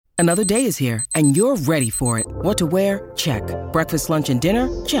Another day is here, and you're ready for it. What to wear? Check. Breakfast, lunch, and dinner?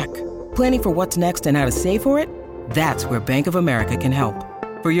 Check. Planning for what's next and how to save for it? That's where Bank of America can help.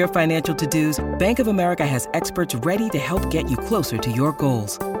 For your financial to-dos, Bank of America has experts ready to help get you closer to your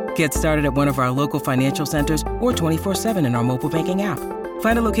goals. Get started at one of our local financial centers or 24/7 in our mobile banking app.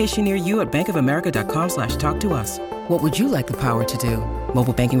 Find a location near you at bankofamerica.com/talktous. What would you like the power to do?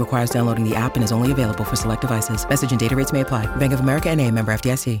 Mobile banking requires downloading the app and is only available for select devices. Message and data rates may apply. Bank of America N.A., member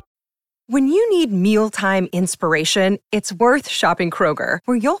FDIC. When you need mealtime inspiration, it's worth shopping Kroger,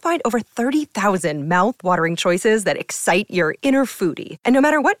 where you'll find over 30,000 mouth-watering choices that excite your inner foodie. And no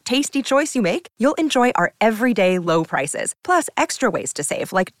matter what tasty choice you make, you'll enjoy our everyday low prices, plus extra ways to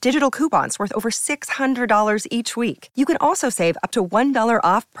save, like digital coupons worth over $600 each week. You can also save up to $1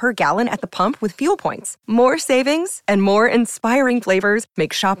 off per gallon at the pump with fuel points. More savings and more inspiring flavors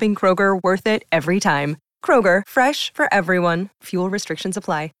make shopping Kroger worth it every time. Kroger, fresh for everyone. Fuel restrictions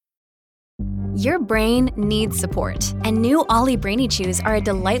apply. Your brain needs support, and new Ollie Brainy Chews are a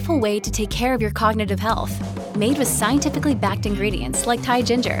delightful way to take care of your cognitive health. Made with scientifically backed ingredients like Thai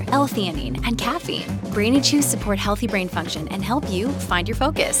ginger, L-theanine, and caffeine, Brainy Chews support healthy brain function and help you find your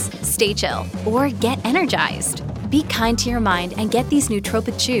focus, stay chill, or get energized. Be kind to your mind and get these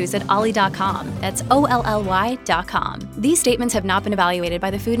nootropic chews at ollie.com. That's OLLY.com. These statements have not been evaluated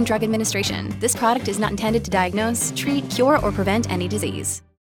by the Food and Drug Administration. This product is not intended to diagnose, treat, cure, or prevent any disease.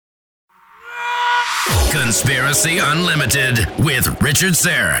 Conspiracy Unlimited with Richard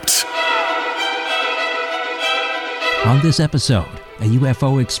Syrett. On this episode, a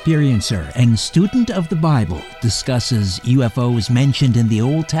UFO experiencer and student of the Bible discusses UFOs mentioned in the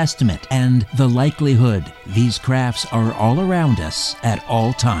Old Testament and the likelihood these crafts are all around us at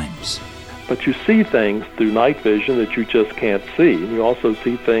all times. But you see things through night vision that you just can't see. And you also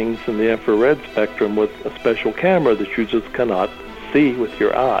see things in the infrared spectrum with a special camera that you just cannot see with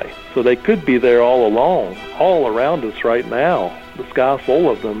your eye. So they could be there all along, all around us right now. The sky's full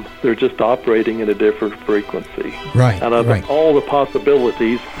of them. They're just operating at a different frequency. Right. And of all the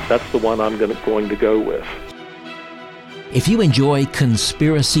possibilities, that's the one I'm going to go with. If you enjoy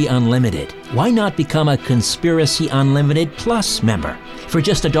Conspiracy Unlimited, why not become a Conspiracy Unlimited Plus member? For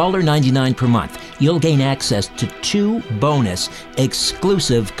just $1.99 per month, you'll gain access to 2 bonus,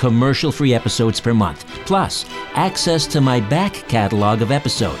 exclusive, commercial-free episodes per month, plus access to my back catalog of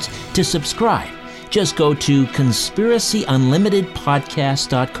episodes. To subscribe, just go to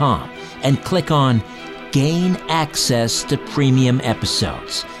conspiracyunlimitedpodcast.com and click on Gain Access to Premium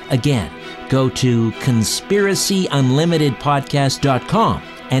Episodes. Again, go to conspiracyunlimitedpodcast.com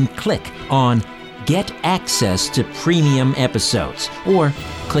and click on Get Access to Premium Episodes, or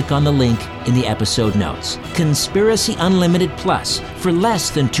click on the link in the episode notes. Conspiracy Unlimited Plus for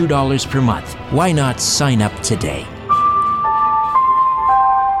less than $2 per month. Why not sign up today?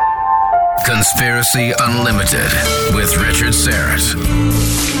 Conspiracy Unlimited with Richard Syrett.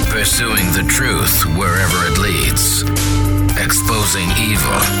 Pursuing the truth wherever it leads. Exposing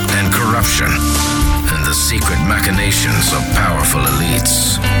evil and corruption and the secret machinations of powerful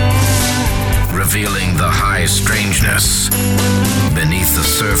elites. Revealing the high strangeness beneath the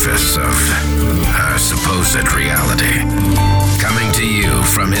surface of our supposed reality. Coming to you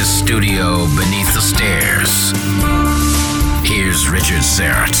from his studio beneath the stairs, here's Richard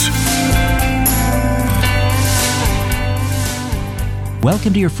Syrett.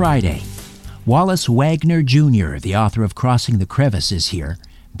 Welcome to your Friday. Wallace Wagner Jr., the author of Crossing the Crevice, is here.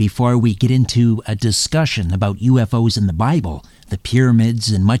 Before we get into a discussion about UFOs in the Bible, the pyramids,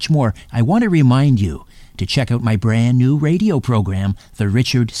 and much more, I want to remind you to check out my brand new radio program, The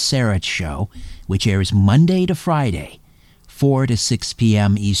Richard Syrett Show, which airs Monday to Friday, 4 to 6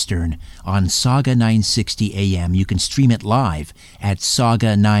 p.m. Eastern on Saga 960 AM. You can stream it live at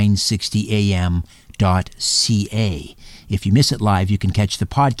saga960am.ca. If you miss it live, you can catch the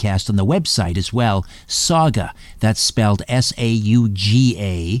podcast on the website as well. Saga, that's spelled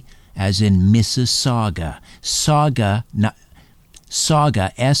S-A-U-G-A, as in Mississauga. Saga,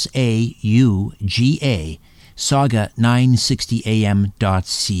 S-A-U-G-A,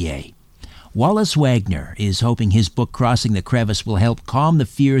 saga960am.ca. Wallace Wagner is hoping his book Crossing the Crevice will help calm the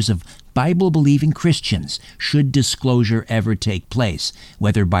fears of Bible-believing Christians should disclosure ever take place,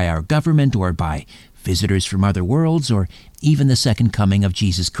 whether by our government or by visitors from other worlds, or even the second coming of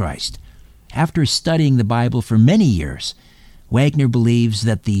Jesus Christ. After studying the Bible for many years, Wagner believes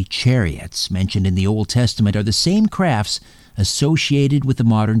that the chariots mentioned in the Old Testament are the same crafts associated with the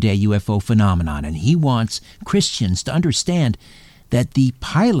modern-day UFO phenomenon, and he wants Christians to understand that the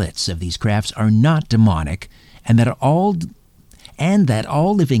pilots of these crafts are not demonic, and that all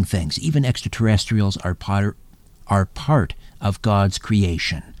living things, even extraterrestrials, are part of God's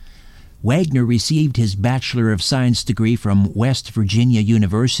creation. Wagner received his Bachelor of Science degree from West Virginia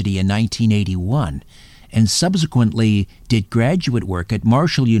University in 1981 and subsequently did graduate work at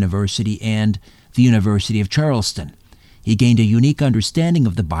Marshall University and the University of Charleston. He gained a unique understanding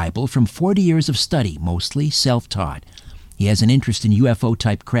of the Bible from 40 years of study, mostly self-taught. He has an interest in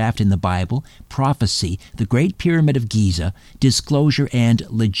UFO-type craft in the Bible, prophecy, the Great Pyramid of Giza, disclosure, and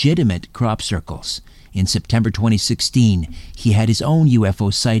legitimate crop circles. In September 2016, he had his own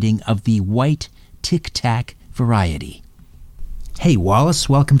UFO sighting of the white tic-tac variety. Hey, Wallace,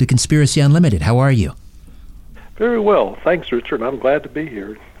 welcome to Conspiracy Unlimited. How are you? Very well. Thanks, Richard. I'm glad to be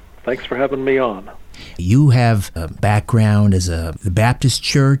here. Thanks for having me on. You have a background as the Baptist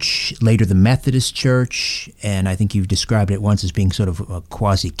Church, later the Methodist Church, and I think you've described it once as being sort of a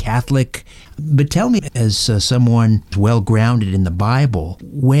quasi-Catholic. But tell me, as someone well-grounded in the Bible,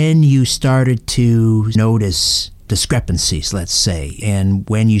 when you started to notice discrepancies, let's say, and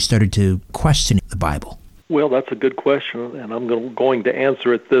when you started to question the Bible? Well, that's a good question, and I'm going to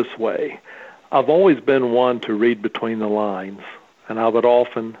answer it this way. I've always been one to read between the lines, and I would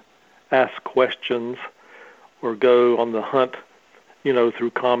often ask questions or go on the hunt,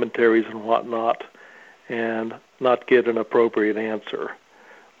 through commentaries and whatnot, and not get an appropriate answer,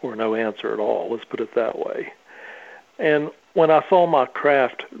 or no answer at all, let's put it that way. And when I saw my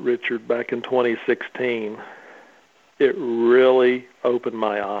craft, Richard, back in 2016, it really opened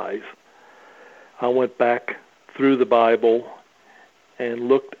my eyes. I went back through the Bible and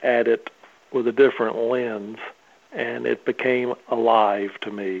looked at it with a different lens, and it became alive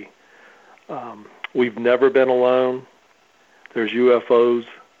to me. We've never been alone. There's UFOs,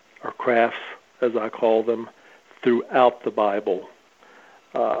 or crafts, as I call them, throughout the Bible,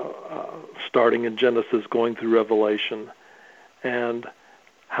 starting in Genesis, going through Revelation. And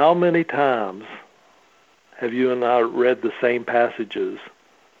how many times have you and I read the same passages?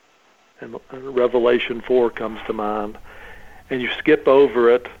 And Revelation 4 comes to mind, and you skip over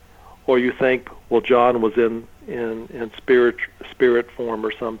it, or you think, well, John was in spirit form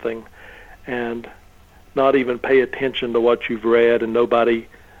or something, and not even pay attention to what you've read, and nobody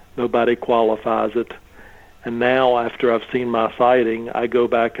qualifies it. And now, after I've seen my sighting, I go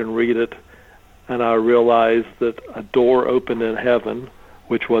back and read it, and I realize that a door opened in heaven,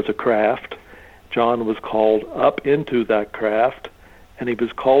 which was a craft. John was called up into that craft, and he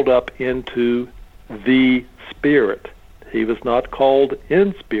was called up into the Spirit. He was not called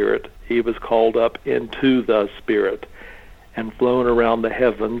in spirit, he was called up into the Spirit and flown around the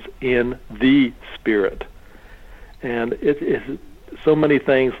heavens in the Spirit. And it so many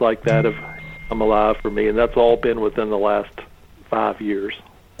things like that have come alive for me, and that's all been within the last 5 years.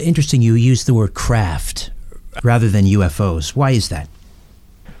 Interesting you use the word craft rather than UFOs. Why is that?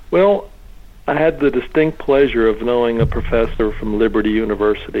 Well, I had the distinct pleasure of knowing a professor from Liberty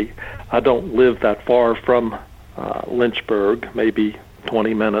University. I don't live that far from Lynchburg, maybe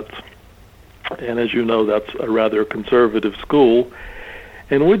 20 minutes. And as you know, that's a rather conservative school.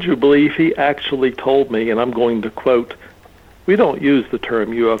 And would you believe he actually told me, and I'm going to quote, we don't use the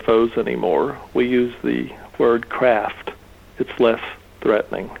term UFOs anymore. We use the word craft. It's less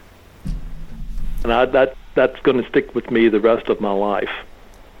threatening. And that's going to stick with me the rest of my life.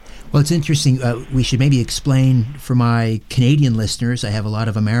 Well, it's interesting. We should maybe explain for my Canadian listeners. I have a lot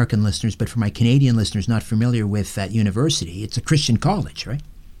of American listeners, but for my Canadian listeners not familiar with that university, it's a Christian college, right?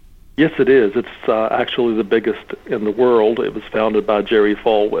 Yes, it is. It's actually the biggest in the world. It was founded by Jerry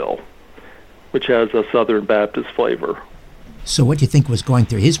Falwell, which has a Southern Baptist flavor. So what do you think was going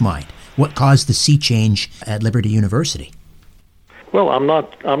through his mind? What caused the sea change at Liberty University? Well, I'm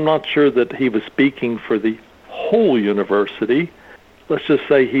not sure that he was speaking for the whole university. Let's just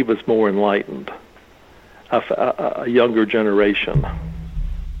say he was more enlightened, a younger generation.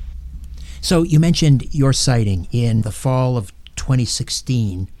 So you mentioned your sighting in the fall of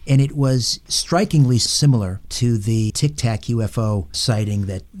 2016, and it was strikingly similar to the Tic Tac UFO sighting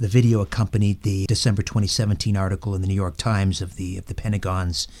that the video accompanied the December 2017 article in the New York Times of the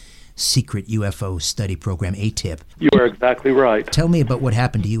Pentagon's secret UFO study program, ATIP. You are exactly right. Tell me about what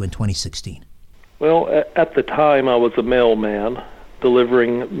happened to you in 2016. Well, at the time, I was a mailman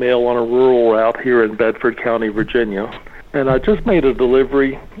delivering mail on a rural route here in Bedford County, Virginia. And I just made a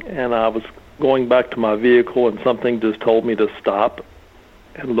delivery, and I was going back to my vehicle, and something just told me to stop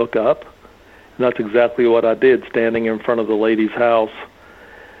and look up. And that's exactly what I did, standing in front of the lady's house.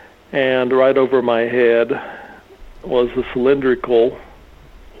 And right over my head was a cylindrical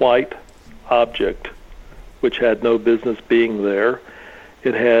white object, which had no business being there.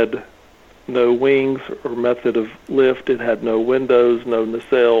 It had no wings or method of lift. It had no windows, no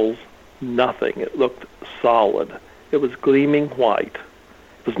nacelles, nothing. It looked solid. It was gleaming white.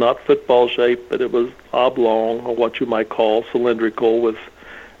 It was not football shaped, but it was oblong, or what you might call cylindrical, with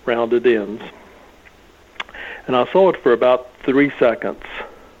rounded ends. And I saw it for about 3 seconds.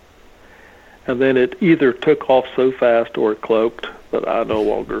 And then it either took off so fast or it cloaked that I no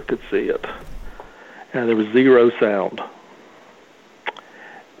longer could see it. And there was zero sound.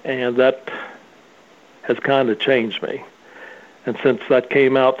 And that has kind of changed me. And since that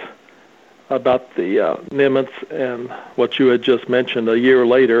came out about the Nimitz and what you had just mentioned a year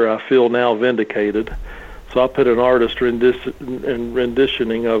later, I feel now vindicated. So I put an artist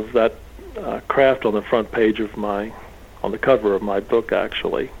renditioning of that craft on the front page of on the cover of my book,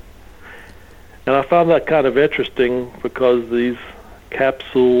 actually. And I found that kind of interesting because these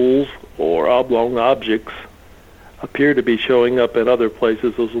capsules or oblong objects appear to be showing up in other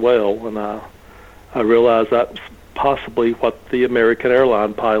places as well. And I realized that's possibly what the American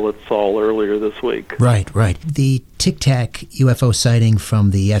airline pilot saw earlier this week. Right. The Tic Tac UFO sighting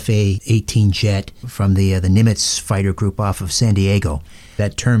from the FA-18 jet from the Nimitz fighter group off of San Diego.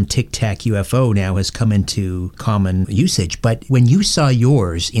 That term Tic Tac UFO now has come into common usage. But when you saw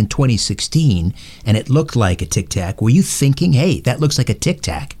yours in 2016 and it looked like a Tic Tac, were you thinking, hey, that looks like a Tic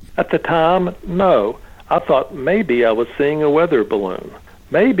Tac? At the time, no. I thought maybe I was seeing a weather balloon.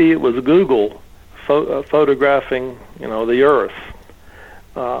 Maybe it was Google photographing, the Earth.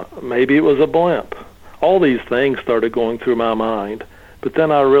 Maybe it was a blimp. All these things started going through my mind. But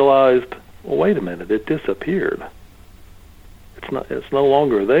then I realized, well, wait a minute, it disappeared. It's no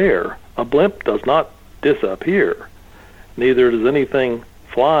longer there. A blimp does not disappear. Neither does anything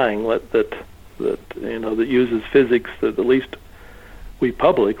flying that uses physics that at least we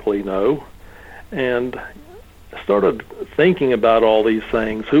publicly know. And I started thinking about all these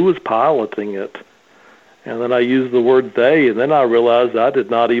things. Who was piloting it? And then I used the word they, and then I realized I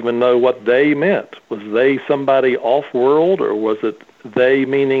did not even know what they meant. Was they somebody off-world, or was it they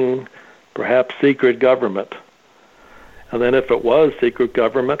meaning perhaps secret government? And then if it was secret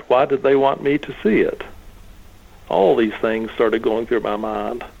government, why did they want me to see it? All these things started going through my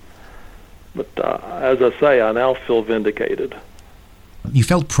mind. But as I say, I now feel vindicated. You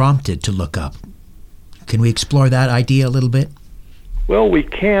felt prompted to look up. Can we explore that idea a little bit? Well, we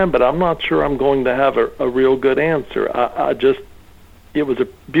can, but I'm not sure I'm going to have a real good answer. It was a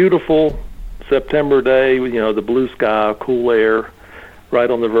beautiful September day, the blue sky, cool air,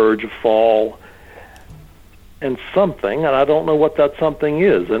 right on the verge of fall. And something, and I don't know what that something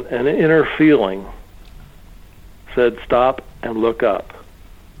is, an inner feeling said, stop and look up.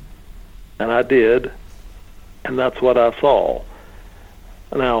 And I did, and that's what I saw.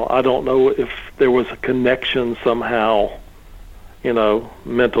 Now, I don't know if there was a connection somehow,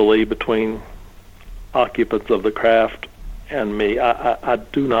 mentally between occupants of the craft and me. I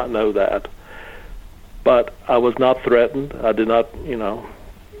do not know that. But I was not threatened. I did not,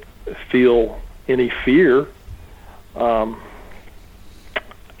 feel any fear. It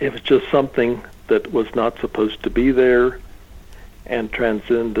was just something that was not supposed to be there and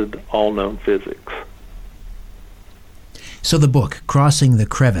transcended all known physics. So the book, Crossing the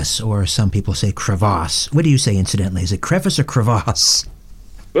Crevice, or some people say crevasse. What do you say, incidentally? Is it crevice or crevasse?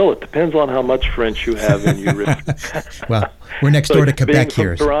 Well, it depends on how much French you have in you, Richard. Well, we're next door to Quebec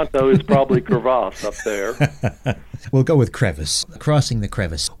here. Toronto is probably crevasse up there. We'll go with crevice. Crossing the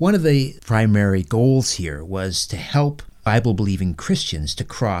Crevice. One of the primary goals here was to help Bible-believing Christians to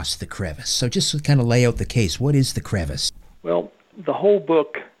cross the crevice. So just to kind of lay out the case, what is the crevice? Well, the whole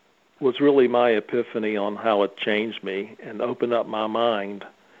book was really my epiphany on how it changed me and opened up my mind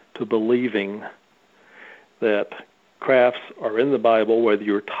to believing that crafts are in the Bible, whether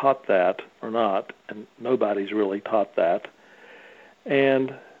you're taught that or not, and nobody's really taught that,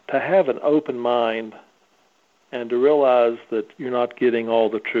 and to have an open mind and to realize that you're not getting all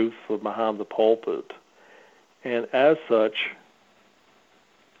the truth from behind the pulpit. And as such,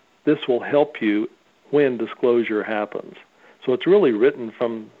 this will help you when disclosure happens. So it's really written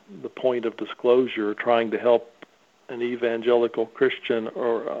from the point of disclosure, trying to help an evangelical Christian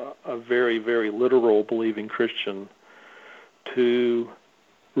or a very, very literal believing Christian to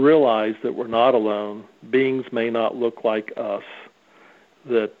realize that we're not alone. Beings may not look like us,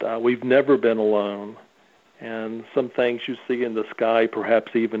 that we've never been alone, and some things you see in the sky,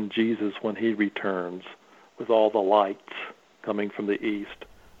 perhaps even Jesus when he returns with all the lights coming from the east,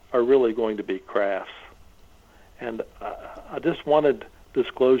 are really going to be crafts. And I just wanted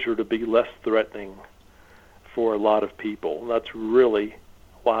disclosure to be less threatening for a lot of people. And that's really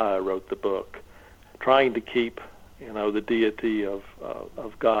why I wrote the book, trying to keep, the deity of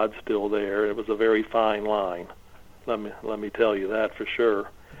God still there. It was a very fine line. Let me tell you that for sure.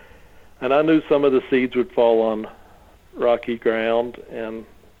 And I knew some of the seeds would fall on rocky ground, and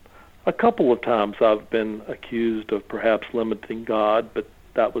A couple of times I've been accused of perhaps limiting God, but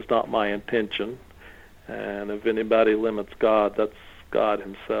that was not my intention. And if anybody limits God, that's God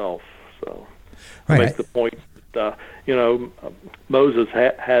himself. So I make the point that, Moses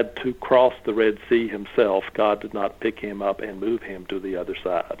had to cross the Red Sea himself. God did not pick him up and move him to the other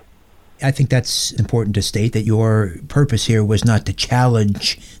side. I think that's important to state, that your purpose here was not to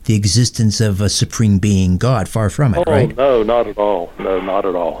challenge the existence of a supreme being, God. Far from it, right? No, not at all. No, not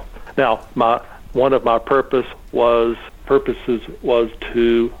at all. Now, one of my purposes was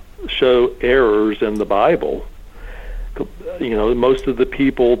to show errors in the Bible. Most of the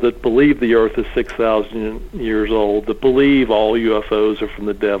people that believe the earth is 6,000 years old, that believe all UFOs are from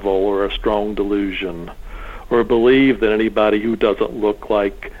the devil or a strong delusion, or believe that anybody who doesn't look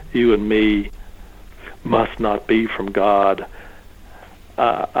like you and me must not be from God.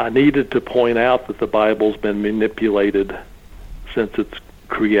 I needed to point out that the Bible's been manipulated since its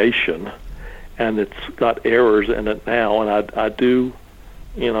creation, and it's got errors in it now, and I do,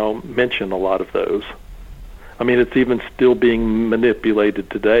 mention a lot of those. I mean, it's even still being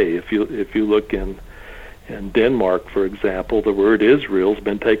manipulated today. If you look in Denmark, for example, the word Israel's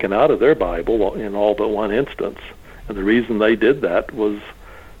been taken out of their Bible in all but one instance. And the reason they did that was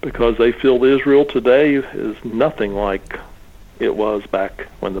because they feel Israel today is nothing like it was back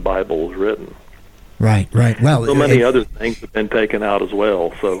when the Bible was written. Right. Well, so many other things have been taken out as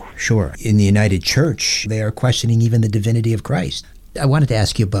well. So sure. In the United Church, they are questioning even the divinity of Christ. I wanted to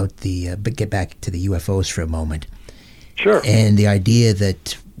ask you about get back to the UFOs for a moment. Sure. And the idea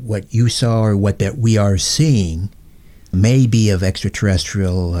that what you saw or what that we are seeing may be of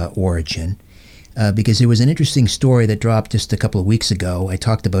extraterrestrial origin. Because there was an interesting story that dropped just a couple of weeks ago. I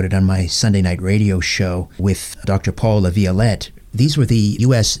talked about it on my Sunday night radio show with Dr. Paul LaViolette. These were the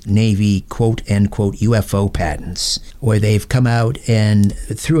U.S. Navy quote-unquote UFO patents, where they've come out and,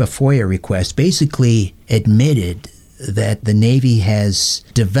 through a FOIA request, basically admitted that the Navy has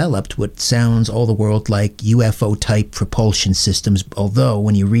developed what sounds all the world like UFO-type propulsion systems, although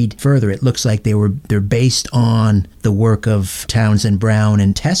when you read further, it looks like they're based on the work of Townsend Brown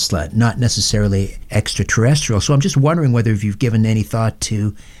and Tesla, not necessarily extraterrestrial. So I'm just wondering whether you've given any thought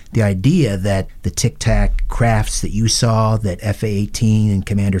to the idea that the Tic Tac crafts that you saw, that FA-18 and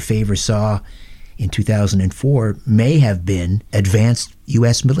Commander Favor saw in 2004, may have been advanced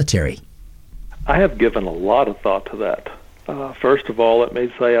U.S. military. I have given a lot of thought to that. First of all, let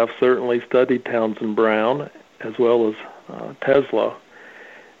me say I've certainly studied Townsend Brown as well as Tesla.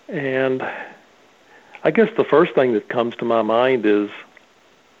 And I guess the first thing that comes to my mind is,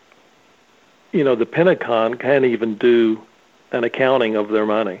 the Pentagon can't even do an accounting of their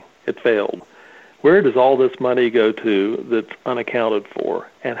money. It failed. Where does all this money go to that's unaccounted for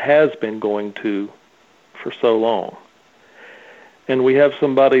and has been going to for so long? And we have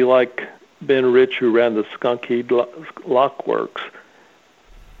somebody like Ben Rich, who ran the Skunk-Heed Lock Works,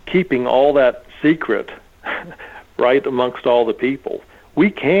 keeping all that secret right amongst all the people. We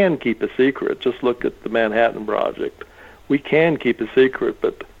can keep a secret. Just look at the Manhattan Project. We can keep a secret,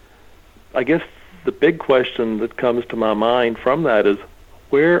 but I guess the big question that comes to my mind from that is,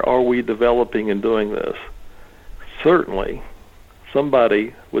 where are we developing and doing this? Certainly,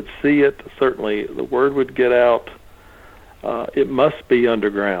 somebody would see it. Certainly, the word would get out. It must be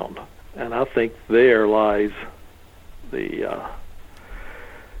underground. And I think there lies the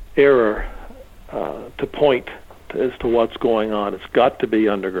error to point as to what's going on. It's got to be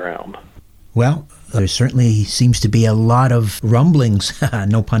underground. Well, there certainly seems to be a lot of rumblings,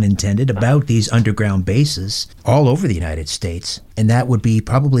 no pun intended, about these underground bases all over the United States. And that would be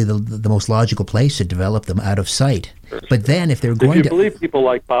probably the most logical place to develop them out of sight. But then if they're going to... If you believe people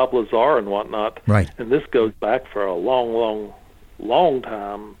like Bob Lazar and whatnot, right, and this goes back for a long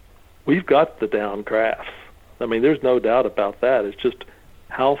time, we've got the down crafts. I mean, there's no doubt about that. It's just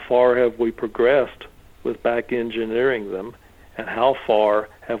how far have we progressed with back engineering them, and how far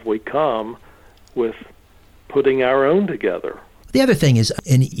have we come with putting our own together? The other thing is,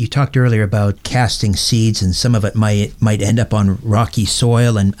 and you talked earlier about casting seeds, and some of it might end up on rocky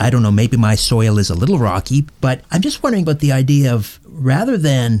soil, and I don't know, maybe my soil is a little rocky, but I'm just wondering about the idea of, rather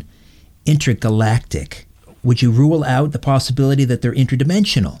than intergalactic, would you rule out the possibility that they're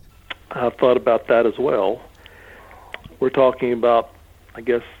interdimensional? I've thought about that as well. We're talking about, I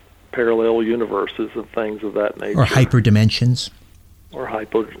guess, parallel universes and things of that nature. Or hyperdimensions. Or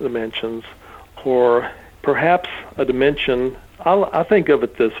hyperdimensions. Or perhaps a dimension. I think of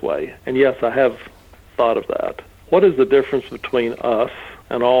it this way, and yes, I have thought of that. What is the difference between us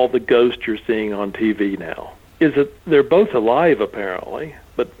and all the ghosts you're seeing on TV now? Is it they're both alive, apparently,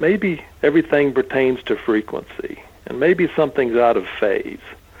 but maybe everything pertains to frequency, and maybe something's out of phase.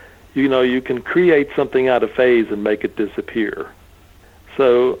 you can create something out of phase and make it disappear.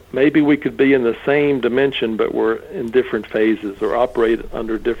 So maybe we could be in the same dimension, but we're in different phases or operate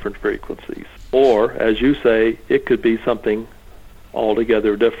under different frequencies. Or, as you say, it could be something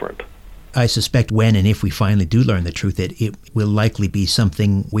altogether different. I suspect when and if we finally do learn the truth, it will likely be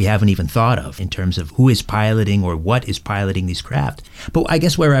something we haven't even thought of in terms of who is piloting or what is piloting these craft. But I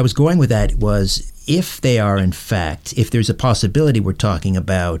guess where I was going with that was, if they are in fact, if there's a possibility we're talking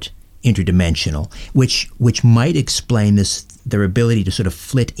about interdimensional, which might explain their ability to sort of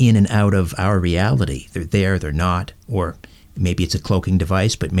flit in and out of our reality. They're there, they're not, or maybe it's a cloaking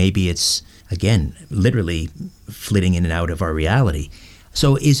device, but maybe it's, again, literally flitting in and out of our reality.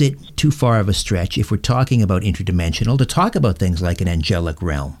 So is it too far of a stretch, if we're talking about interdimensional, to talk about things like an angelic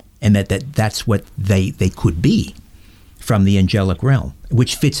realm, and that's what they could be from the angelic realm,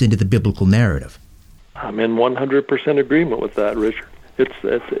 which fits into the biblical narrative? I'm in 100% agreement with that, Richard.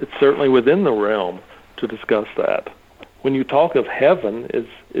 It's certainly within the realm to discuss that. When you talk of heaven,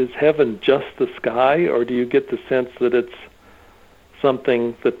 is heaven just the sky, or do you get the sense that it's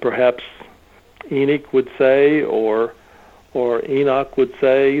something that perhaps Enoch would say, or Enoch would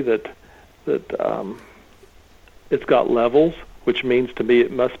say that it's got levels, which means to me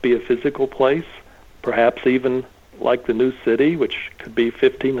it must be a physical place, perhaps even like the new city, which could be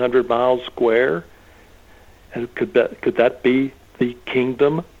 1,500 miles square, and could that be the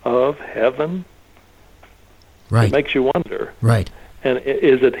kingdom of heaven? Right. It makes you wonder. Right. And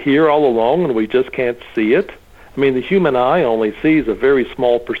is it here all along and we just can't see it? I mean, the human eye only sees a very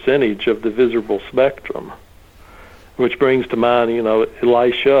small percentage of the visible spectrum, which brings to mind,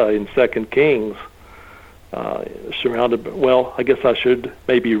 Elisha in 2 Kings, surrounded. Well, I guess I should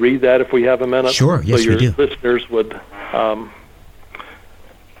maybe read that if we have a minute. Sure, yes, so your we do. listeners would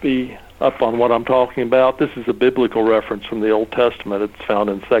be up on what I'm talking about. This is a biblical reference from the Old Testament. It's found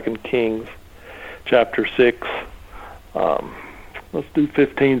in 2 Kings chapter 6. Let's do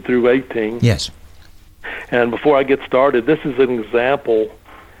 15 through 18. Yes. And before I get started, this is an example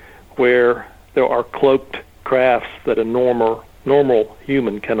where there are cloaked crafts that a normal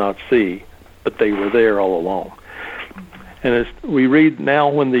human cannot see, but they were there all along. And as we read, now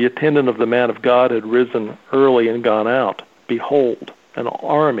when the attendant of the man of God had risen early and gone out, behold, an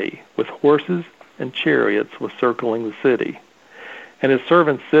army with horses and chariots was circling the city. And his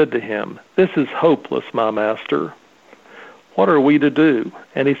servants said to him, "This is hopeless, my master. What are we to do?"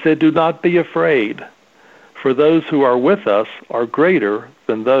 And he said, "Do not be afraid, for those who are with us are greater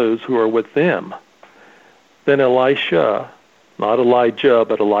than those who are with them." Then Elisha, not Elijah,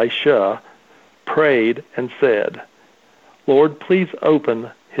 but Elisha, prayed and said, "Lord, please open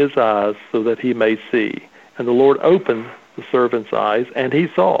his eyes so that he may see." And the Lord opened the servant's eyes, and he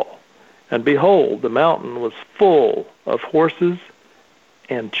saw. And behold, the mountain was full of horses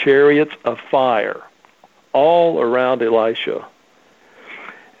and chariots of fire, all around Elisha.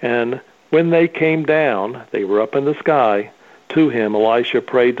 And when they came down, they were up in the sky, to him, Elisha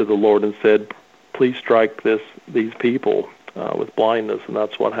prayed to the Lord and said, "Please strike these people with blindness," and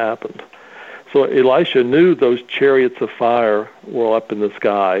that's what happened. So Elisha knew those chariots of fire were up in the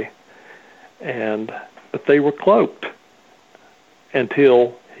sky, but they were cloaked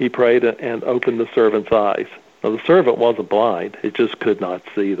until he prayed and opened the servant's eyes. Now, the servant wasn't blind. It just could not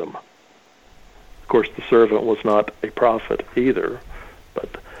see them. Of course, the servant was not a prophet either, but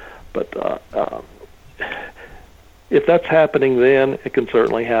if that's happening then, it can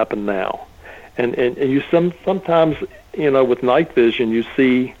certainly happen now. And you sometimes, with night vision, you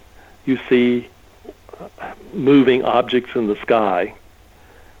see moving objects in the sky,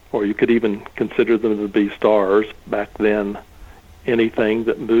 or you could even consider them to be stars. Back then, anything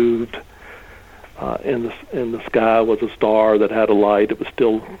that moved in the sky was a star that had a light. It was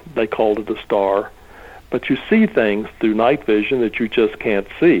still, they called it a star. But you see things through night vision that you just can't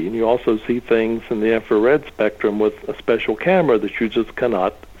see. And you also see things in the infrared spectrum with a special camera that you just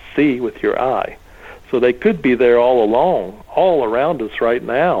cannot see with your eye. So they could be there all along, all around us right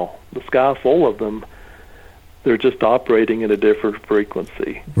now. The sky full of them. They're just operating in a different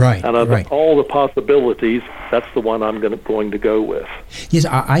frequency. Right, and of all the possibilities, that's the one I'm going to go with. Yes,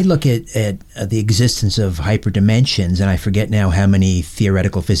 I look at the existence of hyperdimensions, and I forget now how many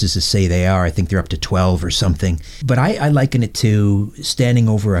theoretical physicists say they are. I think they're up to 12 or something. But I liken it to standing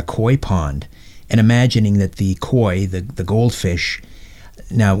over a koi pond and imagining that the koi, the goldfish,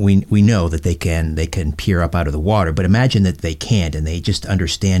 Now, we know that they can peer up out of the water, but imagine that they can't and they just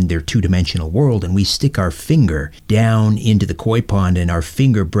understand their two-dimensional world, and we stick our finger down into the koi pond and our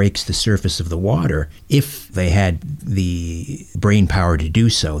finger breaks the surface of the water. If they had the brain power to do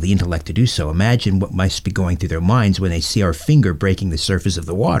so, the intellect to do so, imagine what must be going through their minds when they see our finger breaking the surface of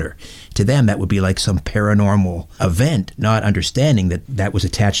the water. To them, that would be like some paranormal event, not understanding that that was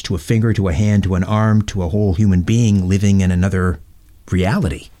attached to a finger, to a hand, to an arm, to a whole human being living in another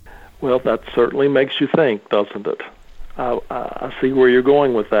reality. Well, that certainly makes you think, doesn't it? I see where you're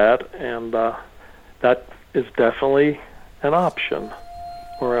going with that, and that is definitely an option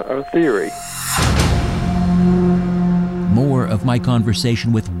or a theory. More of my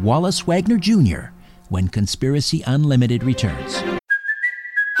conversation with Wallace Wagner Jr. when Conspiracy Unlimited returns.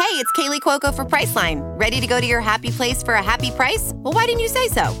 Hey, it's Kaylee Cuoco for Priceline. Ready to go to your happy place for a happy price? Well, why didn't you say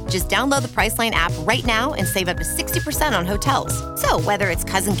so? Just download the Priceline app right now and save up to 60% on hotels. So whether it's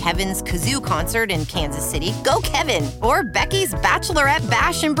Cousin Kevin's Kazoo Concert in Kansas City, go Kevin, or Becky's Bachelorette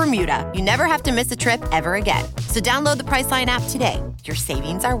Bash in Bermuda, you never have to miss a trip ever again. So download the Priceline app today. Your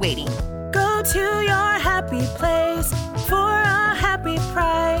savings are waiting. Go to your happy place for a happy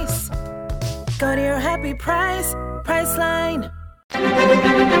price. Go to your happy price, Priceline.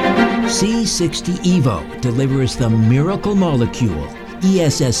 C60 EVO delivers the miracle molecule,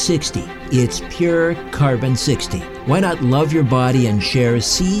 ESS60. It's pure carbon 60. Why not love your body and share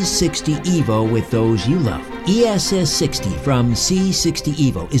C60 EVO with those you love? ESS60 from C60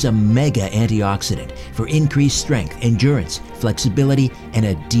 EVO is a mega antioxidant for increased strength, endurance, flexibility, and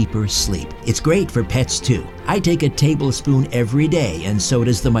a deeper sleep. It's great for pets too. I take a tablespoon every day, and so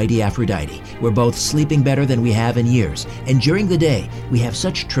does the mighty Aphrodite. We're both sleeping better than we have in years, and during the day, we have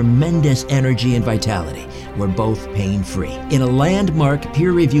such tremendous energy and vitality. We're both pain-free. In a landmark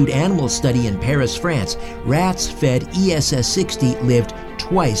peer-reviewed animal study in Paris, France, rats fed ESS60 lived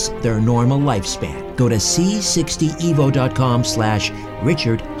twice their normal lifespan. Go to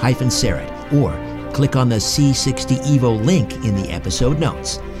c60evo.com/Richard-Serrett or click on the C60 EVO link in the episode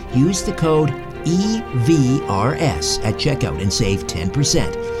notes. Use the code EVRS at checkout and save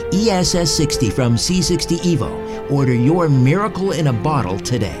 10%. ESS60 from C60 EVO. Order your miracle in a bottle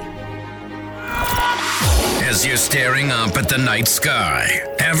today. As you're staring up at the night sky,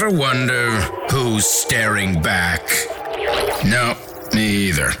 ever wonder who's staring back? No, me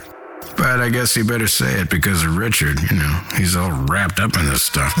either. But I guess you better say it because of Richard. He's all wrapped up in this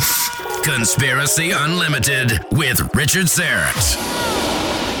stuff. Conspiracy Unlimited with Richard Serrett.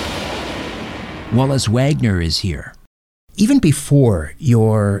 Wallace Wagner is here. Even before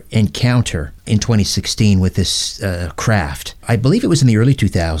your encounter in 2016 with this craft, I believe it was in the early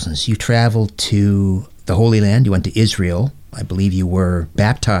 2000s, you traveled to the Holy Land, you went to Israel. I believe you were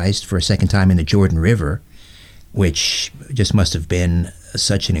baptized for a second time in the Jordan River, which just must have been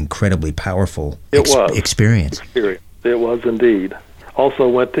such an incredibly powerful experience. It was indeed. Also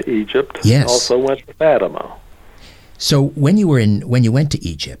went to Egypt. Yes. Also went to Fatima. So when you went to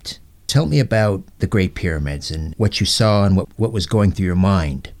Egypt, tell me about the Great Pyramids and what you saw and what was going through your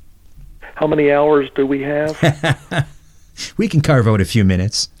mind. How many hours do we have? We can carve out a few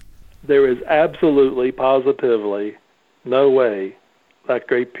minutes. There is absolutely, positively no way that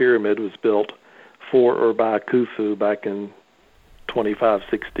Great Pyramid was built for or by Khufu back in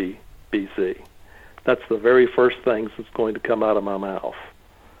 2560 BC. That's the very first thing that's going to come out of my mouth.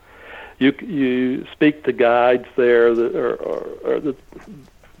 You speak to guides there that are that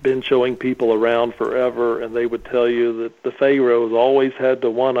been showing people around forever, and they would tell you that the pharaohs always had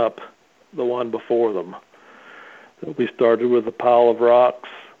to one-up the one before them. We started with a pile of rocks,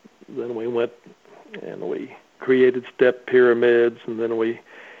 then we went and we created step pyramids, and then we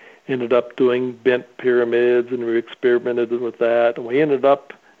ended up doing bent pyramids, and we experimented with that, and we ended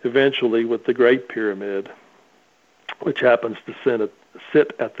up eventually with the Great Pyramid, which happens to sit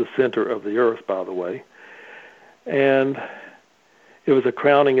at the center of the earth, by the way. And it was a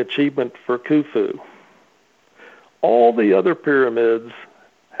crowning achievement for Khufu. All the other pyramids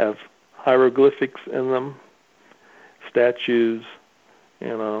have hieroglyphics in them, statues,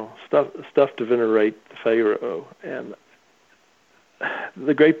 stuff to venerate the pharaoh. And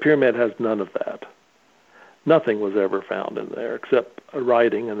the Great Pyramid has none of that. Nothing was ever found in there except a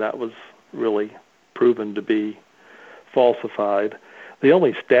writing, and that was really proven to be falsified. The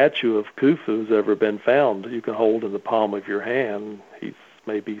only statue of Khufu's ever been found you can hold in the palm of your hand. He's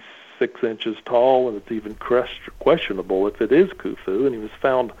maybe 6 inches tall, and it's even questionable if it is Khufu, and he was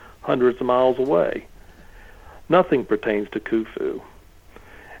found hundreds of miles away. Nothing pertains to Khufu.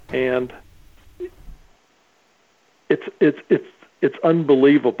 And it's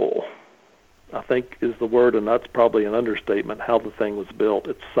unbelievable I think is the word, and that's probably an understatement, how the thing was built.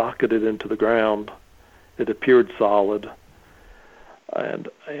 It socketed into the ground. It appeared solid. And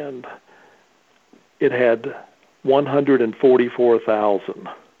it had 144,000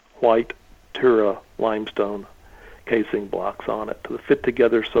 white Tura limestone casing blocks on it to fit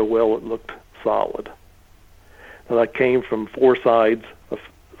together so well it looked solid. Now that came from four sides of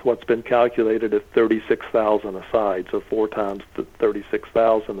what's been calculated at 36,000 a side. So 4 times the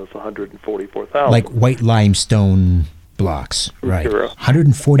 36,000 is 144,000. Like white limestone blocks, right?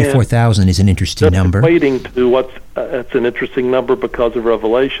 144,000 is an interesting number. Equating to it's an interesting number because of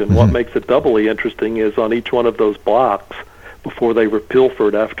Revelation. Mm-hmm. What makes it doubly interesting is on each one of those blocks, before they were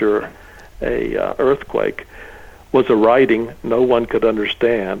pilfered after a earthquake, was a writing no one could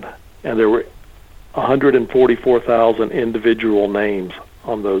understand, and there were 144,000 individual names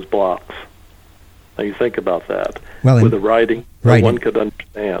on those blocks. Now you think about that. With a writing no one could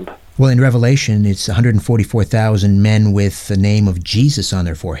understand. Well, in Revelation, it's 144,000 men with the name of Jesus on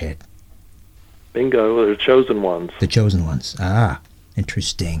their forehead. Bingo, they're chosen ones. The chosen ones. Ah,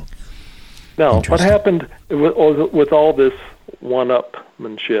 interesting. Now, what happened with all this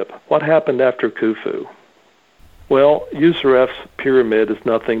one-upmanship? What happened after Khufu? Well, Usaref's pyramid is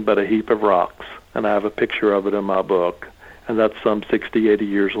nothing but a heap of rocks, and I have a picture of it in my book, and that's some 60, 80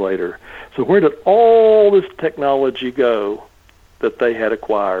 years later. So where did all this technology go that they had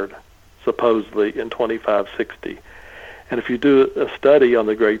acquired, supposedly in 2560? And if you do a study on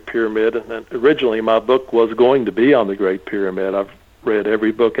the Great Pyramid, and originally my book was going to be on the Great Pyramid. I've read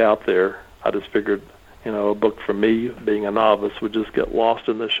every book out there. I just figured, a book from me, being a novice, would just get lost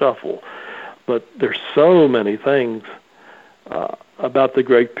in the shuffle. But there's so many things about the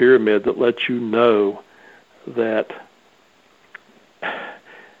Great Pyramid that let you know that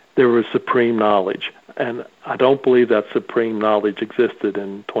there was supreme knowledge. And I don't believe that supreme knowledge existed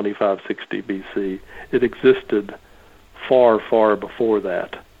in 2560 BC. It existed far, far before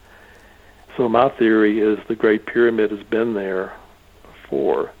that. So my theory is the Great Pyramid has been there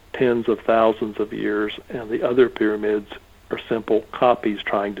for tens of thousands of years, and the other pyramids are simple copies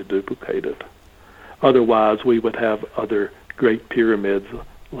trying to duplicate it. Otherwise, we would have other great pyramids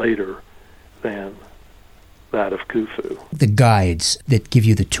later than that of Khufu. The guides that give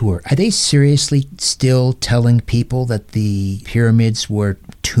you the tour, are they seriously still telling people that the pyramids were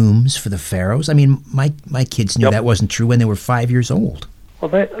tombs for the pharaohs? I mean, my kids knew that wasn't true when they were 5 years old. Well,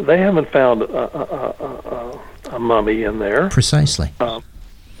 they haven't found a mummy in there. Precisely. But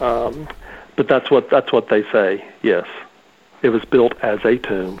that's what they say. Yes, it was built as a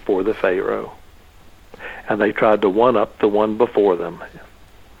tomb for the pharaoh, and they tried to one-up the one before them.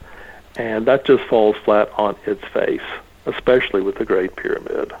 And that just falls flat on its face, especially with the Great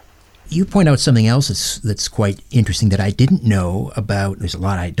Pyramid. You point out something else that's quite interesting that I didn't know about. There's a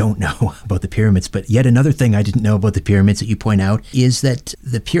lot I don't know about the pyramids, but yet another thing I didn't know about the pyramids that you point out is that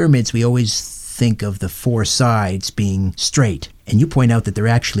the pyramids, we always think of the four sides being straight, and you point out that they're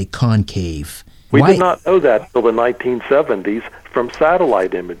actually concave. We did not know that until the 1970s from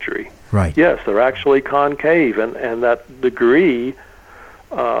satellite imagery. Right. Yes, they're actually concave, and that degree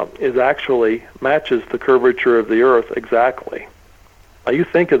is actually matches the curvature of the Earth exactly. Now you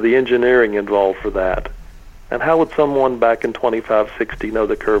think of the engineering involved for that, and how would someone back in 2560 know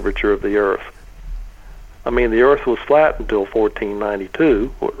the curvature of the Earth? I mean, the Earth was flat until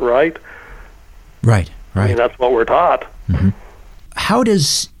 1492, right? Right. I mean, that's what we're taught. Mm-hmm. How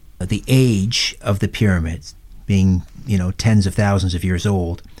does the age of the pyramids, being, tens of thousands of years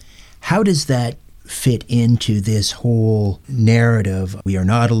old, how does that fit into this whole narrative? We are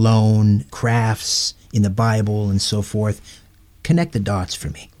not alone, crafts in the Bible and so forth. Connect the dots for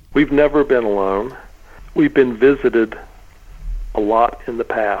me. We've never been alone. We've been visited a lot in the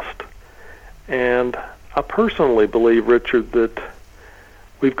past. And I personally believe, Richard, that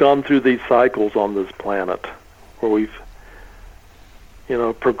we've gone through these cycles on this planet where we've,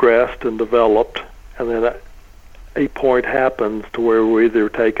 progressed and developed, and then a point happens to where we're either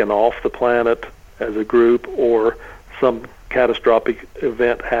taken off the planet as a group or some catastrophic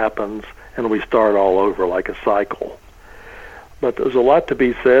event happens and we start all over like a cycle. But there's a lot to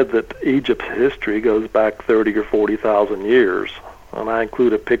be said that Egypt's history goes back 30 or 40,000 years. And I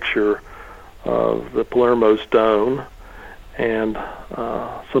include a picture of the Palermo stone and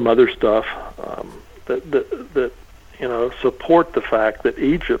some other stuff that support the fact that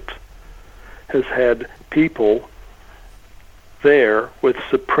Egypt has had people there with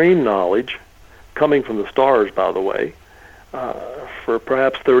supreme knowledge, coming from the stars, by the way, for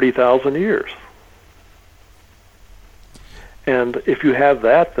perhaps 30,000 years. And if you have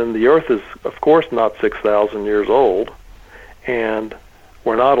that, then the Earth is, of course, not 6,000 years old, and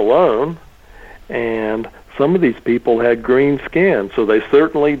we're not alone. And some of these people had green skin, so they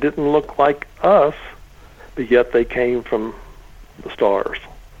certainly didn't look like us, but yet they came from the stars.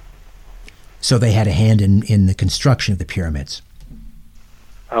 So they had a hand in the construction of the pyramids?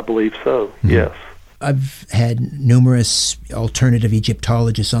 I believe so, yes. I've had numerous alternative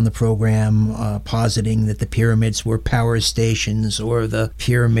Egyptologists on the program positing that the pyramids were power stations or the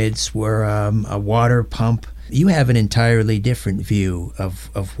pyramids were a water pump. You have an entirely different view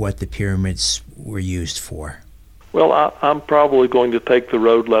of what the pyramids were used for. Well, I'm probably going to take the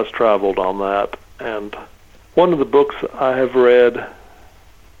road less traveled on that. And one of the books I have read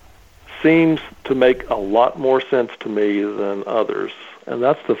seems to make a lot more sense to me than others. And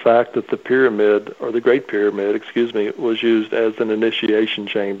that's the fact that the pyramid, or the Great Pyramid, was used as an initiation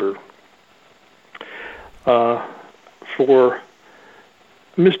chamber for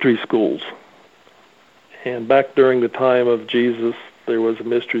mystery schools. And back during the time of Jesus, there was a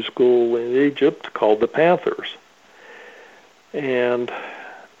mystery school in Egypt called the Panthers. And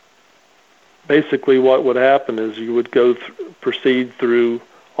basically what would happen is you would proceed through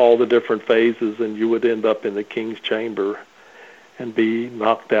all the different phases, and you would end up in the king's chamber and be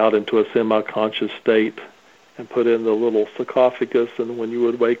knocked out into a semi-conscious state and put in the little sarcophagus, and when you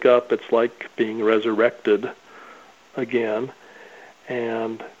would wake up, it's like being resurrected again.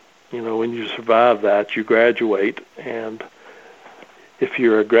 And, when you survive that, you graduate, and if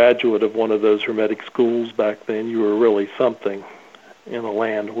you're a graduate of one of those Hermetic schools back then, you were really something in a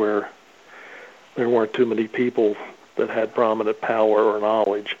land where there weren't too many people that had prominent power or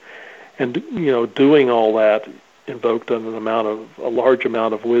knowledge. And, doing all that invoked a large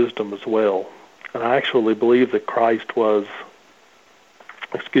amount of wisdom as well. And I actually believe that Christ was,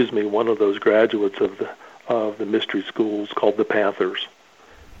 one of those graduates of the mystery schools called the Panthers.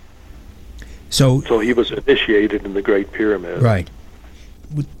 So he was initiated in the Great Pyramid. Right.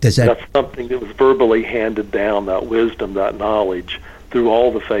 That's something that was verbally handed down, that wisdom, that knowledge, through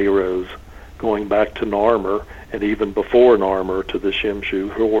all the pharaohs, going back to Narmer, and even before Narmer to the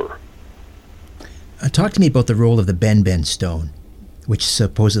Shimshu Hor. Talk to me about the role of the Benben stone, which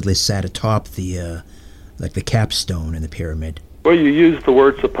supposedly sat atop the capstone in the pyramid. Well, you use the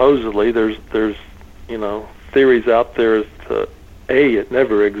word supposedly. There's theories out there as to A, it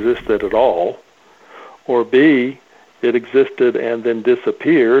never existed at all, or B, it existed and then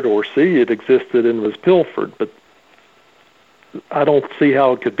disappeared, or C, it existed and was pilfered. But I don't see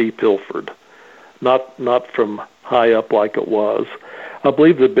how it could be pilfered, not from high up like it was. I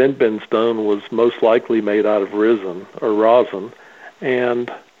believe the Benben stone was most likely made out of rosin,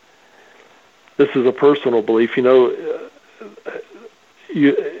 and this is a personal belief. In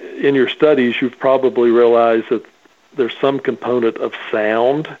your studies, you've probably realized that there's some component of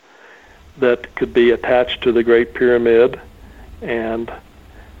sound that could be attached to the Great Pyramid, and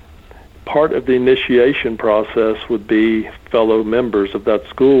part of the initiation process would be fellow members of that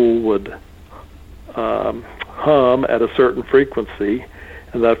school would hum at a certain frequency,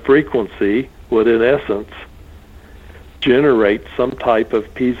 and that frequency would, in essence, generate some type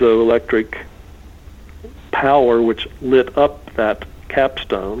of piezoelectric power which lit up that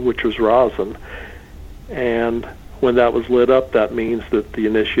capstone, which was rosin. And when that was lit up, that means that the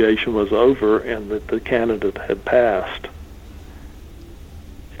initiation was over and that the candidate had passed.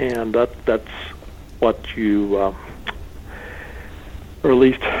 And that's what you, or at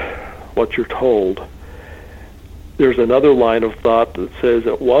least what you're told. There's another line of thought that says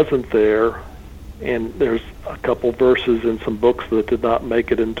it wasn't there, and there's a couple verses in some books that did not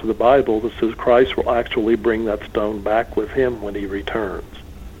make it into the Bible that says Christ will actually bring that stone back with him when he returns.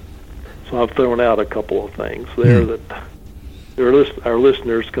 So I've thrown out a couple of things there that our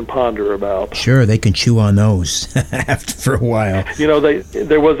listeners can ponder about. Sure, they can chew on those for a while.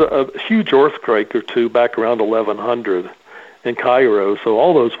 There was a huge earthquake or two back around 1100 in Cairo, so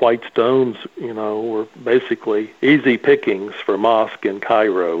all those white stones, were basically easy pickings for mosque in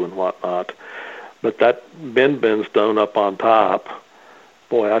Cairo and whatnot. But that Benben stone up on top,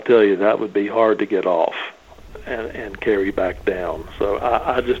 boy, I tell you, that would be hard to get off and carry back down. So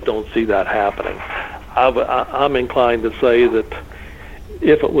I just don't see that happening. I'm inclined to say that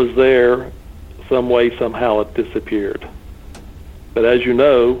if it was there, some way, somehow it disappeared. But as you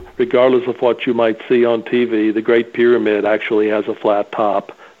know, regardless of what you might see on TV, the Great Pyramid actually has a flat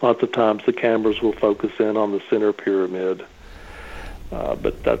top. Lots of times the cameras will focus in on the center pyramid.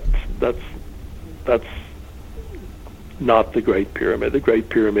 But that's not the Great Pyramid. The Great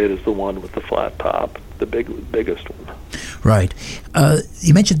Pyramid is the one with the flat top, the biggest one. Right.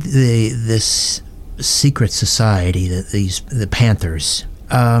 You mentioned this secret society, the Panthers.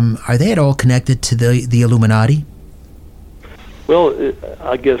 Are they at all connected to the Illuminati? Well,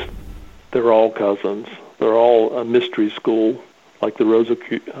 I guess they're all cousins. They're all a mystery school, like the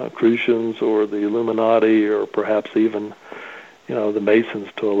Rosicrucians or the Illuminati, or perhaps even, the Masons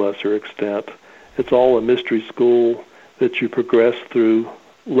to a lesser extent. It's all a mystery school that you progress through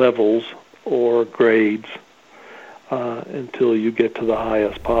levels or grades until you get to the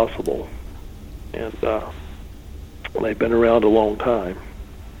highest possible. And they've been around a long time.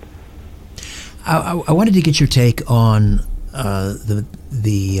 I wanted to get your take on the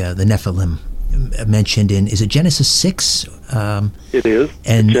Nephilim mentioned in, is it Genesis 6? It is,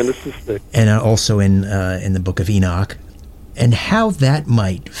 and Genesis 6. And also in the book of Enoch, and how that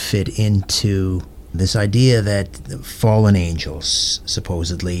might fit into this idea that fallen angels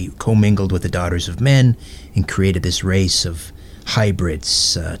supposedly commingled with the daughters of men and created this race of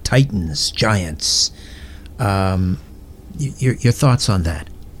hybrids, titans, giants. Your thoughts on that?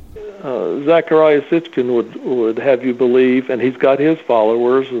 Zecharia Sitchin would have you believe, and he's got his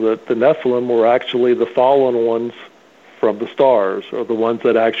followers, that the Nephilim were actually the fallen ones from the stars, or the ones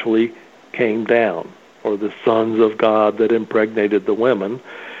that actually came down, or the sons of God that impregnated the women.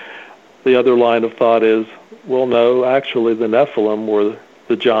 The other line of thought is, well, no, actually the Nephilim were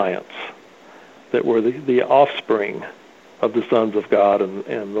the giants that were the offspring of the sons of God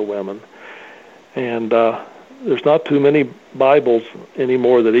and the women. And there's not too many Bibles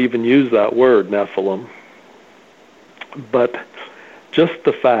anymore that even use that word, Nephilim. But just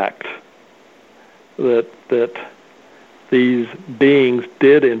the fact that these beings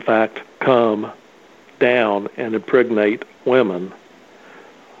did in fact come down and impregnate women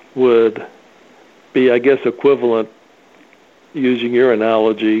would be, I guess, equivalent, using your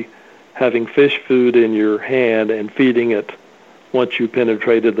analogy, having fish food in your hand and feeding it once you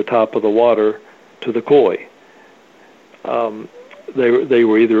penetrated the top of the water to the koi. They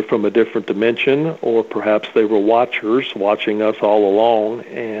were either from a different dimension, or perhaps they were watchers watching us all along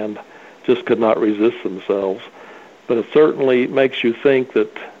and just could not resist themselves. But it certainly makes you think that,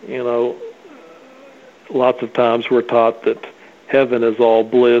 lots of times we're taught that heaven is all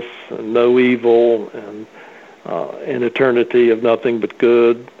bliss and no evil and an eternity of nothing but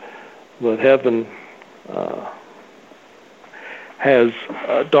good. But heaven has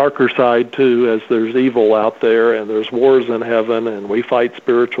a darker side too, as there's evil out there and there's wars in heaven, and we fight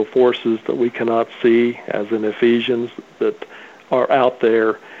spiritual forces that we cannot see, as in Ephesians, that are out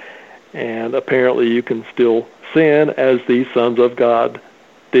there. And apparently you can still sin as these sons of God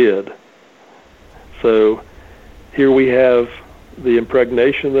did. So here we have the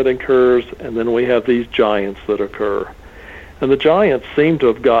impregnation that occurs, and then we have these giants that occur. And the giants seem to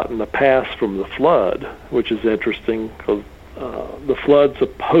have gotten a pass from the flood, which is interesting, because the flood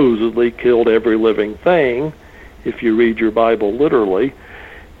supposedly killed every living thing, if you read your Bible literally,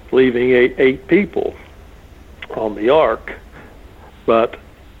 leaving eight people on the ark. But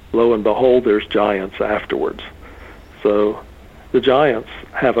lo and behold, there's giants afterwards. So the giants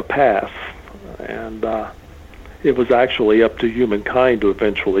have a pass, and it was actually up to humankind to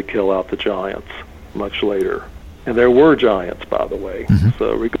eventually kill out the giants much later. And there were giants, by the way. Mm-hmm.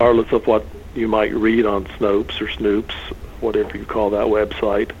 So regardless of what you might read on Snopes or Snoops, whatever you call that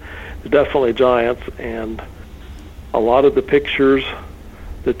website, there's definitely giants. And a lot of the pictures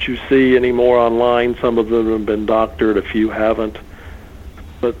that you see anymore online, some of them have been doctored, a few haven't.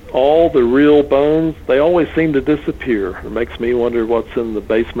 But all the real bones, they always seem to disappear. It makes me wonder what's in the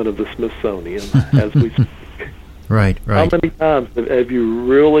basement of the Smithsonian as we speak. Right. How many times have you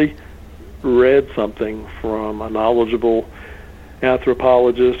really read something from a knowledgeable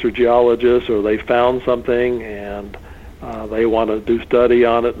anthropologist or geologist, or they found something and they want to do study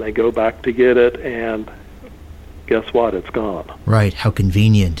on it, and they go back to get it, and guess what? It's gone. Right. How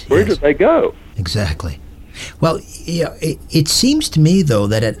convenient. Where did they go? Exactly. Well, yeah, it seems to me, though,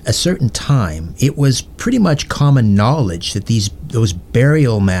 that at a certain time, it was pretty much common knowledge that those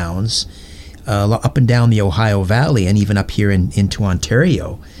burial mounds up and down the Ohio Valley, and even up here into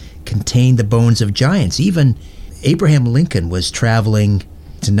Ontario, contained the bones of giants. Even Abraham Lincoln was traveling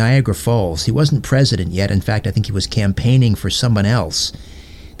to Niagara Falls. He wasn't president yet. In fact, I think he was campaigning for someone else.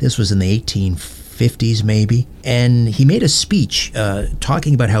 This was in the 1850s, maybe. And he made a speech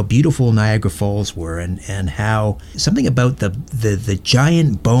talking about how beautiful Niagara Falls were, and how something about the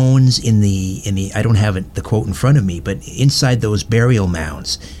giant bones in the I don't have the quote in front of me, but inside those burial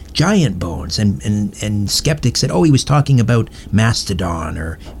mounds, giant bones, and skeptics said, oh, he was talking about mastodon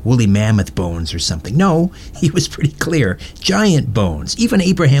or woolly mammoth bones or something. No, he was pretty clear. Giant bones. Even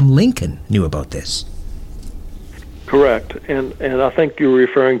Abraham Lincoln knew about this. Correct. And I think you're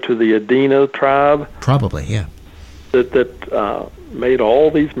referring to the Adena tribe. Probably, yeah. That made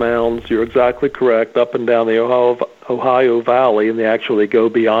all these mounds, you're exactly correct, up and down the Ohio Valley, and they actually go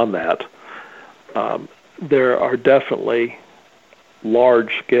beyond that. there are definitely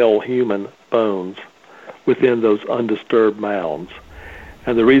large-scale human bones within those undisturbed mounds.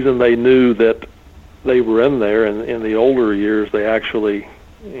 And the reason they knew that they were in there, in the older years, they actually,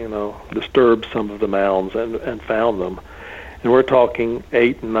 disturbed some of the mounds and found them. And we're talking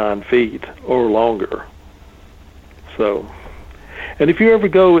 8 and 9 feet or longer. So, and if you ever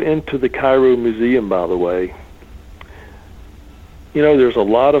go into the Cairo Museum, by the way, there's a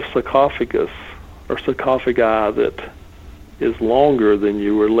lot of sarcophagus or sarcophagi that is longer than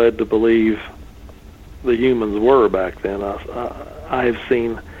you were led to believe the humans were back then. I have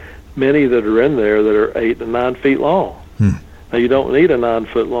seen many that are in there that are 8 and 9 feet long. Now, you don't need a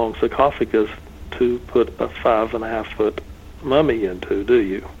 9-foot-long sarcophagus to put a 5.5-foot mummy into, do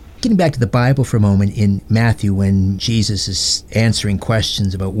you? Getting back to the Bible for a moment, in Matthew, when Jesus is answering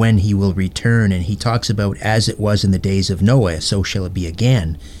questions about when he will return, and he talks about, as it was in the days of Noah, so shall it be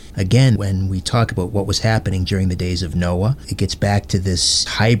again. Again, when we talk about what was happening during the days of Noah, it gets back to this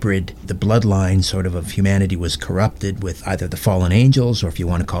hybrid, the bloodline sort of humanity was corrupted with either the fallen angels, or if you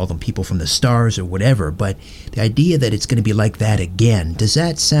want to call them people from the stars or whatever. But the idea that it's going to be like that again, does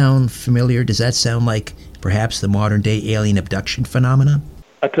that sound familiar? Does that sound like perhaps the modern-day alien abduction phenomenon?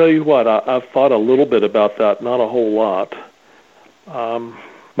 I tell you what, I've thought a little bit about that, not a whole lot.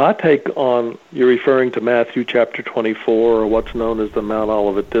 My take on, you're referring to Matthew chapter 24, or what's known as the Mount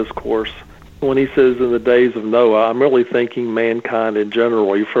Olivet Discourse. When he says in the days of Noah, I'm really thinking mankind in general,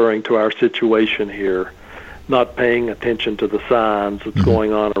 referring to our situation here, not paying attention to the signs that's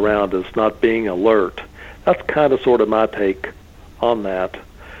going on around us, not being alert. That's kind of sort of my take on that.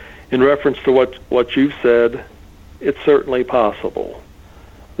 In reference to what you've said, it's certainly possible.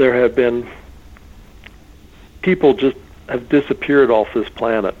 There have been people just have disappeared off this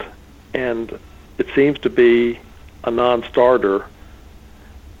planet, and it seems to be a non-starter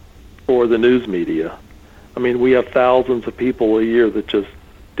for the news media. I mean, we have thousands of people a year that just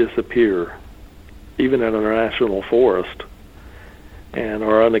disappear, even in our national forest, and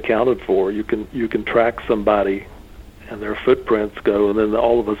are unaccounted for. You can track somebody, and their footprints go, and then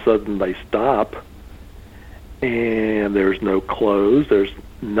all of a sudden they stop, and there's no clothes, there's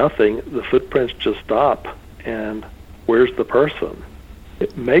nothing. The footprints just stop, and where's the person?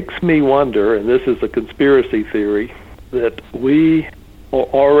 It makes me wonder, and this is a conspiracy theory, that we are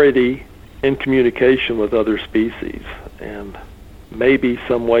already in communication with other species, and maybe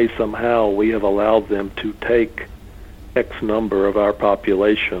some way, somehow, we have allowed them to take X number of our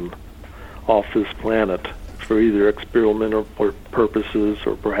population off this planet for either experimental purposes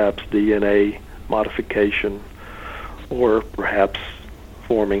or perhaps DNA modification or perhaps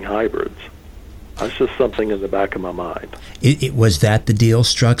forming hybrids. That's just something in the back of my mind. It was that the deal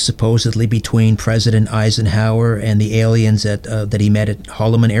struck supposedly between President Eisenhower and the aliens that he met at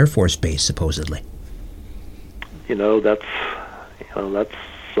Holloman Air Force Base, supposedly. That's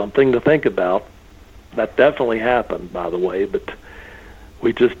something to think about. That definitely happened, by the way, but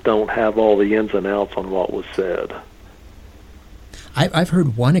we just don't have all the ins and outs on what was said. I've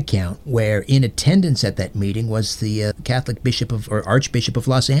heard one account where in attendance at that meeting was the Catholic Bishop or Archbishop of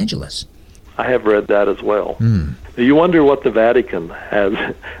Los Angeles. I have read that as well. You wonder what the Vatican has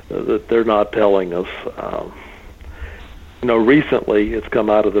that they're not telling us. Recently it's come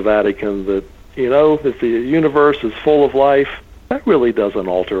out of the Vatican that, if the universe is full of life, that really doesn't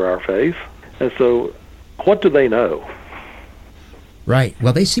alter our faith. And so what do they know? Right.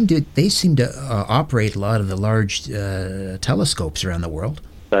 Well, they seem to operate a lot of the large telescopes around the world.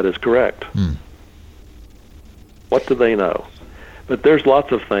 That is correct. What do they know? But there's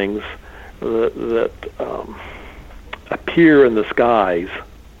lots of things that appear in the skies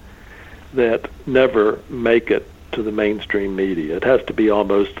that never make it to the mainstream media. It has to be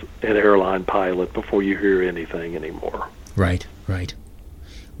almost an airline pilot before you hear anything anymore. Right.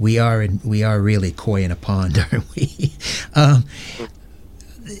 We are really koi in a pond, aren't we?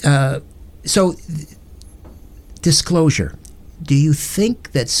 So, disclosure. Do you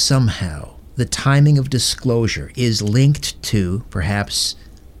think that somehow the timing of disclosure is linked to perhaps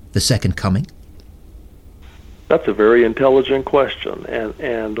the second coming? That's a very intelligent question,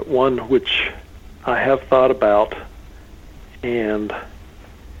 and one which I have thought about, and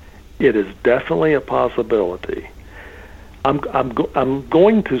it is definitely a possibility. I'm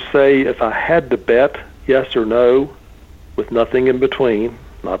going to say, if I had to bet yes or no, with nothing in between,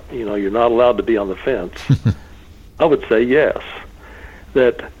 you're not allowed to be on the fence, I would say yes,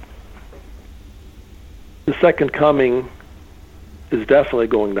 that the second coming is definitely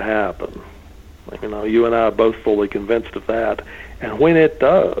going to happen. You and I are both fully convinced of that. And when it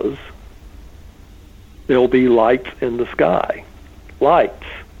does, there'll be lights in the sky. Lights.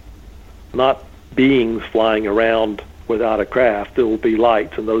 Not beings flying around without a craft. There will be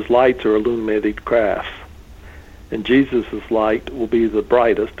lights, and those lights are illuminated crafts. And Jesus' light will be the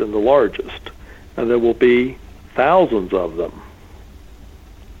brightest and the largest, and there will be thousands of them.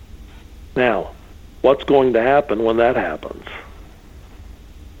 Now, what's going to happen when that happens?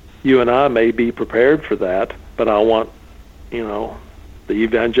 You and I may be prepared for that, but I want, the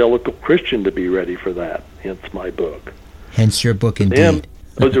evangelical Christian to be ready for that, hence my book. Hence your book, indeed.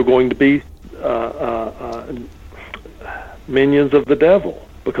 Those are going to be minions of the devil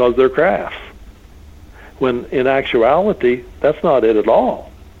because they're crafts. When in actuality, that's not it at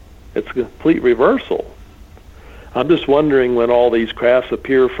all. It's a complete reversal. I'm just wondering when all these crafts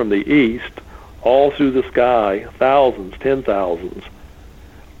appear from the east, all through the sky, thousands, 10,000s,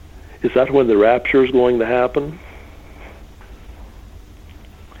 is that when the rapture is going to happen?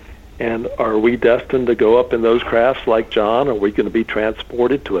 And are we destined to go up in those crafts like John? Are we going to be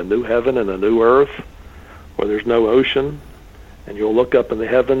transported to a new heaven and a new earth where there's no ocean? And you'll look up in the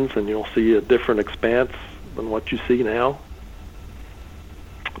heavens and you'll see a different expanse than what you see now?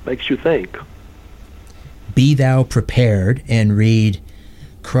 Makes you think. Be thou prepared, and read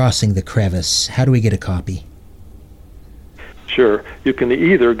Crossing the Crevice. How do we get a copy? Sure. You can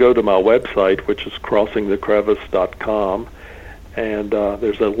either go to my website, which is crossingthecrevice.com, and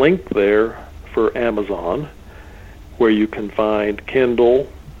there's a link there for Amazon where you can find Kindle,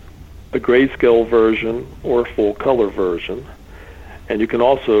 a grayscale version, or a full-color version. And you can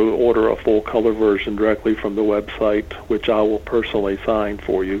also order a full-color version directly from the website, which I will personally sign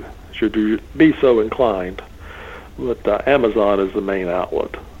for you, should you be so inclined. But Amazon is the main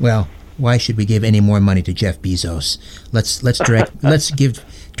outlet. Well, why should we give any more money to Jeff Bezos? Let's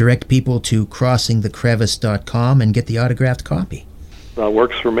direct people to crossingthecrevice.com and get the autographed copy.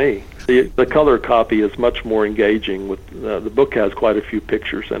 Works for me. The color copy is much more engaging. With the book has quite a few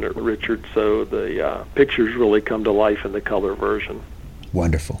pictures in it, Richard, so the pictures really come to life in the color version.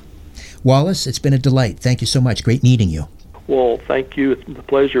 Wonderful. Wallace, it's been a delight. Thank you so much. Great meeting you. Well, thank you. The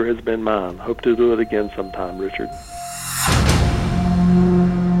pleasure has been mine. Hope to do it again sometime, Richard.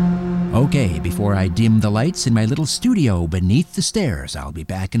 Okay, before I dim the lights in my little studio beneath the stairs, I'll be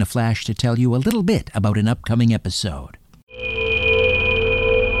back in a flash to tell you a little bit about an upcoming episode.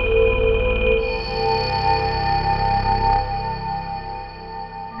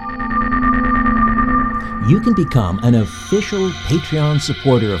 You can become an official Patreon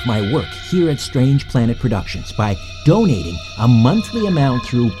supporter of my work here at Strange Planet Productions by donating a monthly amount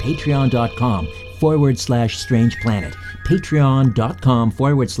through patreon.com/Strange Planet.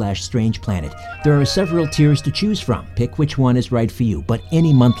 Patreon.com/Strange Planet. There are several tiers to choose from. Pick which one is right for you, but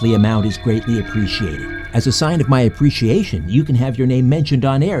any monthly amount is greatly appreciated. As a sign of my appreciation, you can have your name mentioned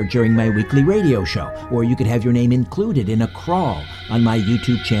on air during my weekly radio show, or you could have your name included in a crawl on my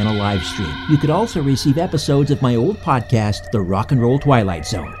YouTube channel live stream. You could also receive episodes of my old podcast, The Rock and Roll Twilight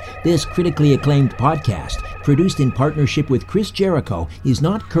Zone. This critically acclaimed podcast, produced in partnership with Chris Jericho, is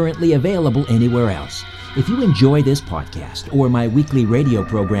not currently available anywhere else. If you enjoy this podcast or my weekly radio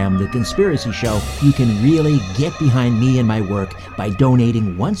program, The Conspiracy Show, you can really get behind me and my work by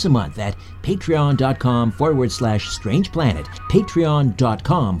donating once a month at patreon.com/Strange Planet.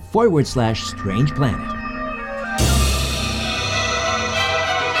 Patreon.com/Strange Planet.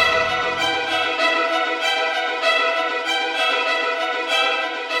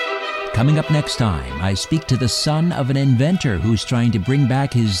 Coming up next time, I speak to the son of an inventor who's trying to bring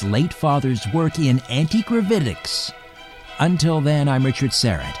back his late father's work in antique gravitics. Until then, I'm Richard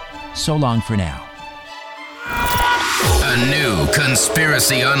Serrett. So long for now. A new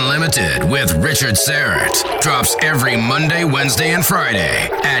Conspiracy Unlimited with Richard Serrett drops every Monday, Wednesday, and Friday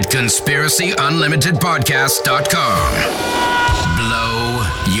at conspiracyunlimitedpodcast.com. Blow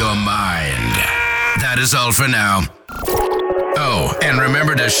your mind. That is all for now. Oh, and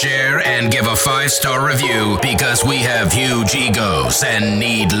remember to share and give a 5-star review because we have huge egos and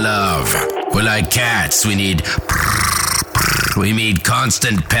need love. We're like cats. We need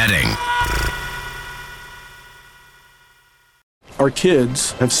constant petting. Our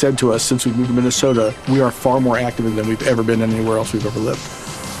kids have said to us since we moved to Minnesota, we are far more active than we've ever been anywhere else we've ever lived.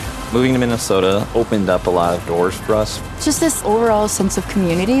 Moving to Minnesota opened up a lot of doors for us. Just this overall sense of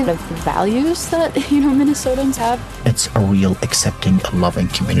community, of values that, Minnesotans have. It's a real accepting, loving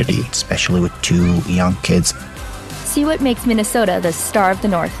community, especially with 2 young kids. See what makes Minnesota the star of the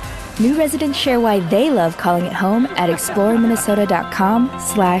North. New residents share why they love calling it home at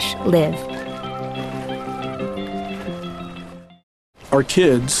exploreminnesota.com/live. Our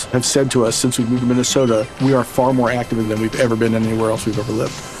kids have said to us since we moved to Minnesota, we are far more active than we've ever been anywhere else we've ever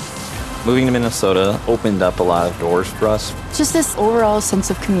lived. Moving to Minnesota opened up a lot of doors for us. Just this overall sense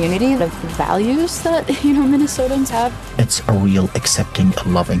of community, of the values that, Minnesotans have. It's a real accepting,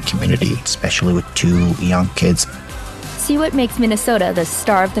 loving community, especially with 2 young kids. See what makes Minnesota the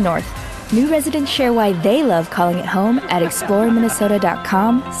star of the North. New residents share why they love calling it home at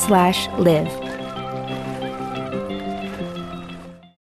exploreminnesota.com/live.